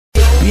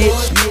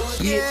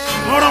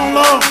Hold on,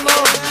 Lord.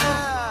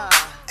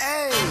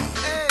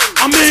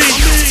 I mean,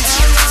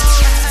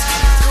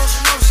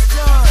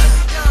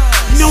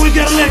 you know we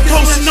gotta let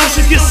Cosa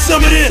Nostra get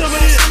some of this.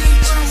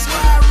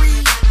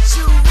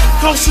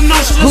 Cosa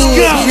Nostra, let's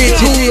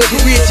go.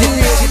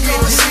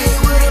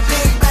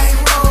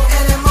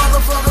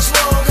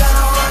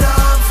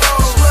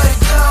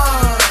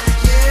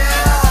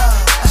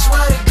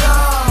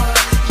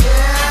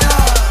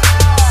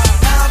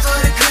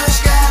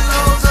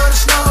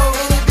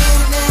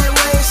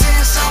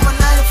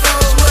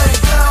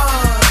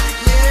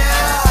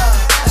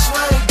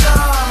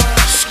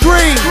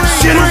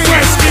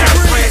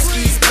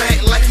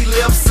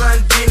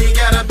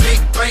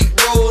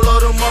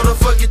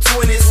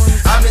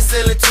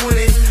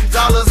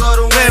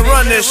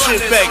 Run that shit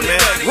back, man.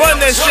 Run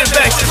that shit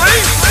back.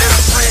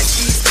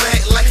 He's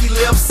back like he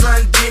left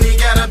son Denny.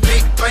 Got a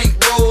big bank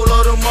roll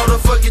of the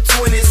motherfucking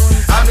 20s.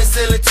 I've been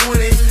selling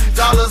 $20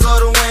 of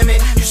the women.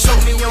 You show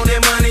me on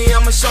that money,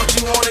 I'ma show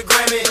you on the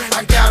Grammy.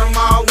 I got them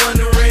all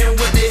wondering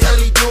what the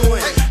hell he doing.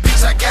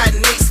 Bitch, I got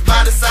nicks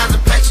by the size of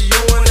Patch you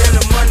and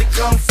then the money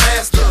come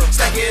faster.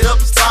 Stack it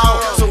up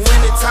tall, so when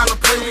it's time to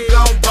play, we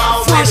gon'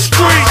 ball. Front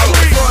street.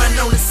 Run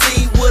on the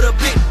scene with a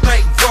big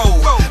bank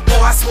roll.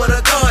 Boy, I swear to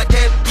God,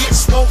 that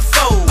bitch won't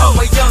fold. I'm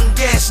a young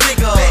ass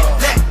nigga,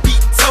 that be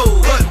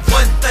told. But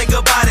one thing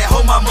about it,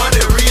 hold my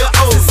money real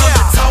old. I'm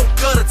the talk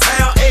of the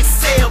town,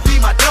 XL be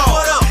my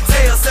dog.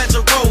 Tell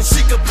Sandra Rose,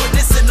 she could put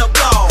this in the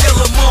blog.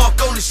 Ill a mark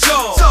on the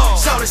show,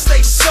 Shawty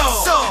stay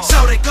sharp,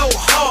 Shawty go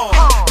hard.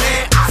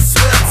 Man, I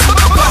swear to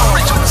the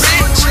ball.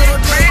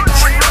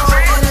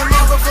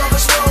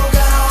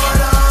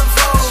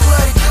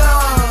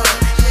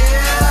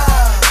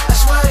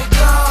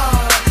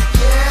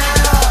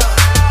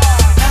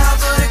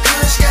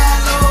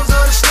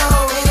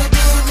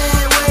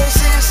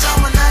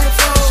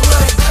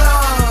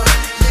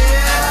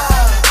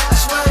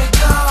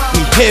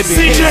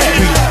 CJ.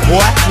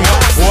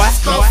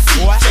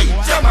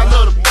 Damn, I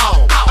love the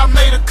ball. I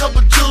made a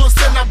couple jewels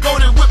and I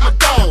bought it with my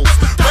dogs.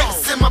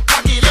 Banks in my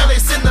pocket, yeah, they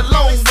send a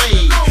long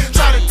way.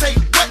 Try to take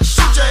what,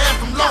 shoot your ass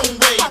from long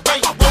way.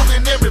 Bank rolls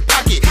in every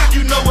pocket,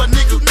 you know a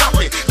nigga got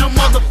it. The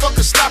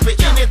motherfuckers stop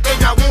it, anything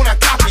I want, I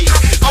copy.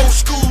 Old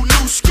school,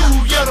 new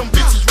school, yeah, them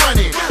bitches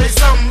running. They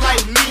something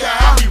like me,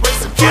 I be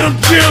racing. Get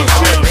 'em,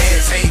 Jill.